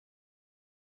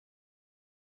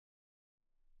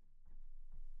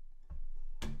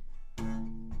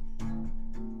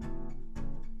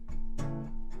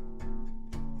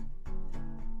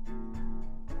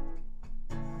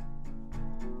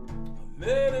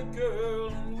Met a girl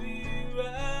and we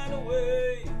ran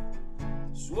away.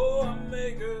 Swore I'd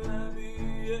make her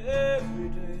happy every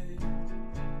day.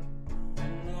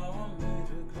 And now I made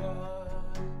her cry.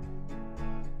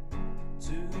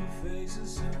 Two faces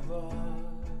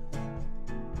survive.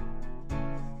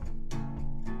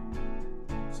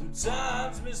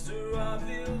 Sometimes, mister, I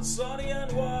feel sunny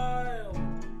and wild.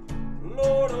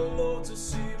 Lord, oh Lord, to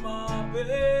see my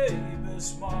baby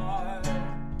smile.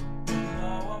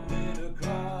 Now I made her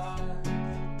cry.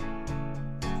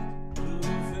 Two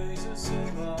faces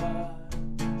survive.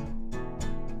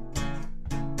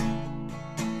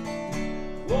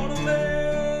 One a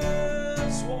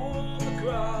man's, one that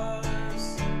cries.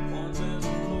 One says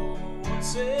hello, one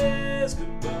says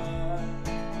goodbye.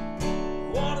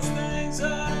 One of things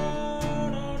I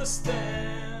don't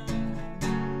understand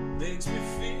makes me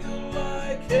feel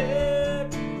like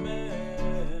every man.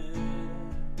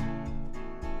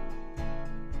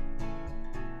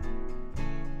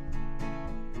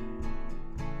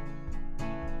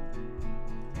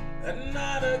 At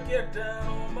night I get down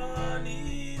on my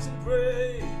knees and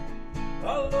pray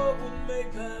our love would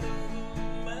make that other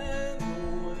man go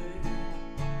away,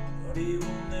 but he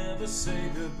will never say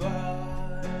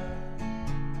goodbye.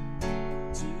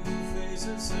 Two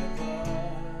faces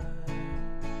survive.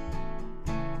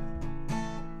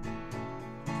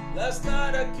 Last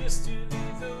night I kissed you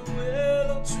neath the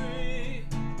willow tree.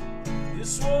 You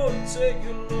swore to take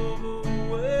your love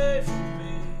away from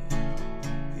me.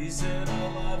 He said our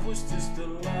life was just a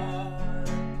lie.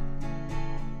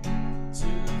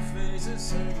 Two faces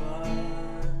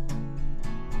survive.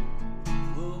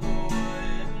 We'll go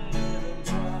ahead and let him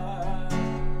try.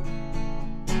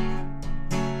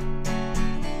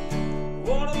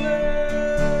 One of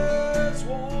us,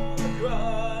 one that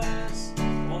cries.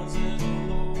 One says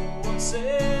hello, one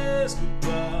says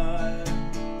goodbye.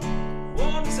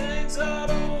 One things I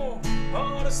don't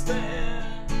understand